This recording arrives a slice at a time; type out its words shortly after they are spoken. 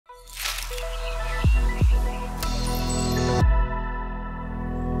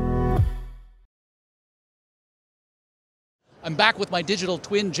I'm back with my digital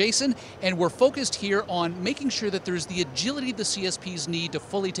twin, Jason, and we're focused here on making sure that there's the agility the CSPs need to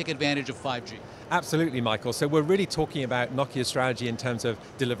fully take advantage of 5G. Absolutely, Michael. So we're really talking about Nokia's strategy in terms of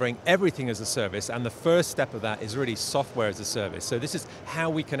delivering everything as a service, and the first step of that is really software as a service. So this is how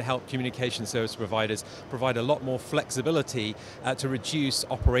we can help communication service providers provide a lot more flexibility to reduce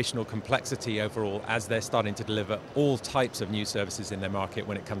operational complexity overall as they're starting to deliver all types of new services in their market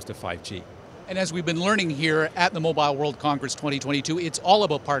when it comes to 5G. And as we've been learning here at the Mobile World Congress 2022, it's all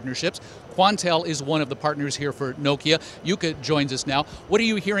about partnerships. Qvantel is one of the partners here for Nokia. Jukka joins us now. What are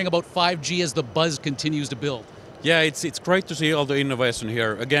you hearing about 5G as the buzz continues to build? Yeah, it's great to see all the innovation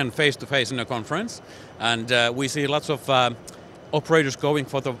here, again, face-to-face in a conference. And we see lots of operators going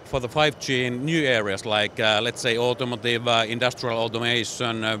for the 5G in new areas like, let's say, automotive, industrial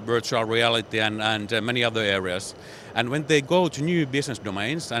automation, virtual reality, and many other areas. And when they go to new business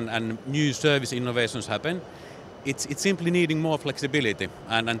domains and new service innovations happen, it's simply needing more flexibility.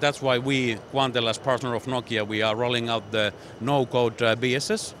 And that's why we, Qvantel, as partner of Nokia, we are rolling out the no-code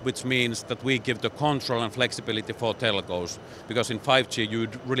BSS, which means that we give the control and flexibility for telcos, because in 5G you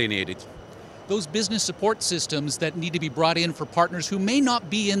really need it. Those business support systems that need to be brought in for partners who may not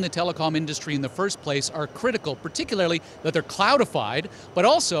be in the telecom industry in the first place are critical, particularly that they're cloudified, but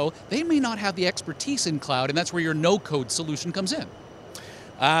also they may not have the expertise in cloud, and that's where your no-code solution comes in.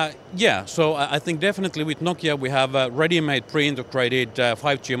 Yeah, so I think definitely with Nokia we have a ready-made pre-integrated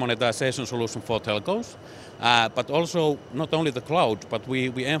 5G monetization solution for telcos. But also not only the cloud, but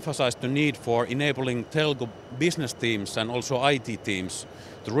we emphasize the need for enabling telco business teams and also IT teams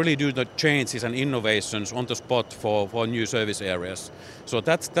to really do the changes and innovations on the spot for new service areas. So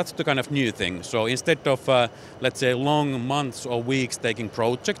that's the kind of new thing. So instead of, let's say, long months or weeks taking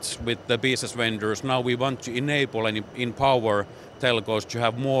projects with the business vendors, now we want to enable and empower telcos to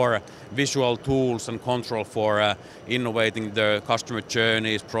have more visual tools and control for innovating the customer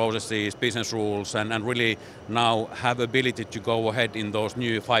journeys, processes, business rules, and really now have ability to go ahead in those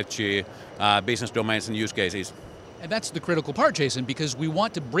new 5G business domains and use cases. And that's the critical part, Jason, because we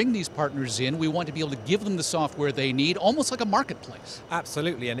want to bring these partners in, we want to be able to give them the software they need, almost like a marketplace.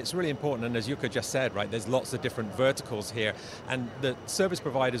 Absolutely, and it's really important, and as Jukka just said, right, there's lots of different verticals here, and the service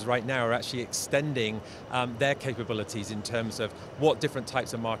providers right now are actually extending their capabilities in terms of what different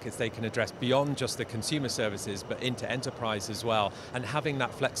types of markets they can address beyond just the consumer services, but into enterprise as well, and having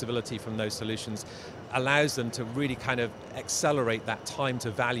that flexibility from those solutions allows them to really kind of accelerate that time to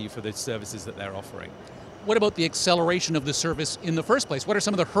value for the services that they're offering. What about the acceleration of the service in the first place? What are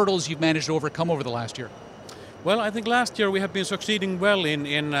some of the hurdles you've managed to overcome over the last year? Well, I think last year we have been succeeding well in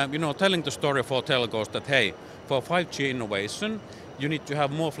telling the story for telcos that, hey, for 5G innovation, you need to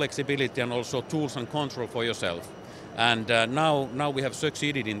have more flexibility and also tools and control for yourself. And now we have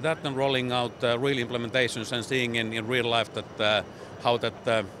succeeded in that and rolling out real implementations and seeing in real life that how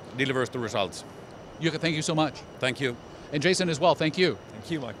that delivers the results. Jukka, thank you so much. Thank you. And Jason as well, thank you.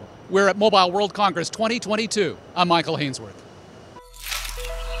 Thank you, Michael. We're at Mobile World Congress 2022. I'm Michael Hainsworth.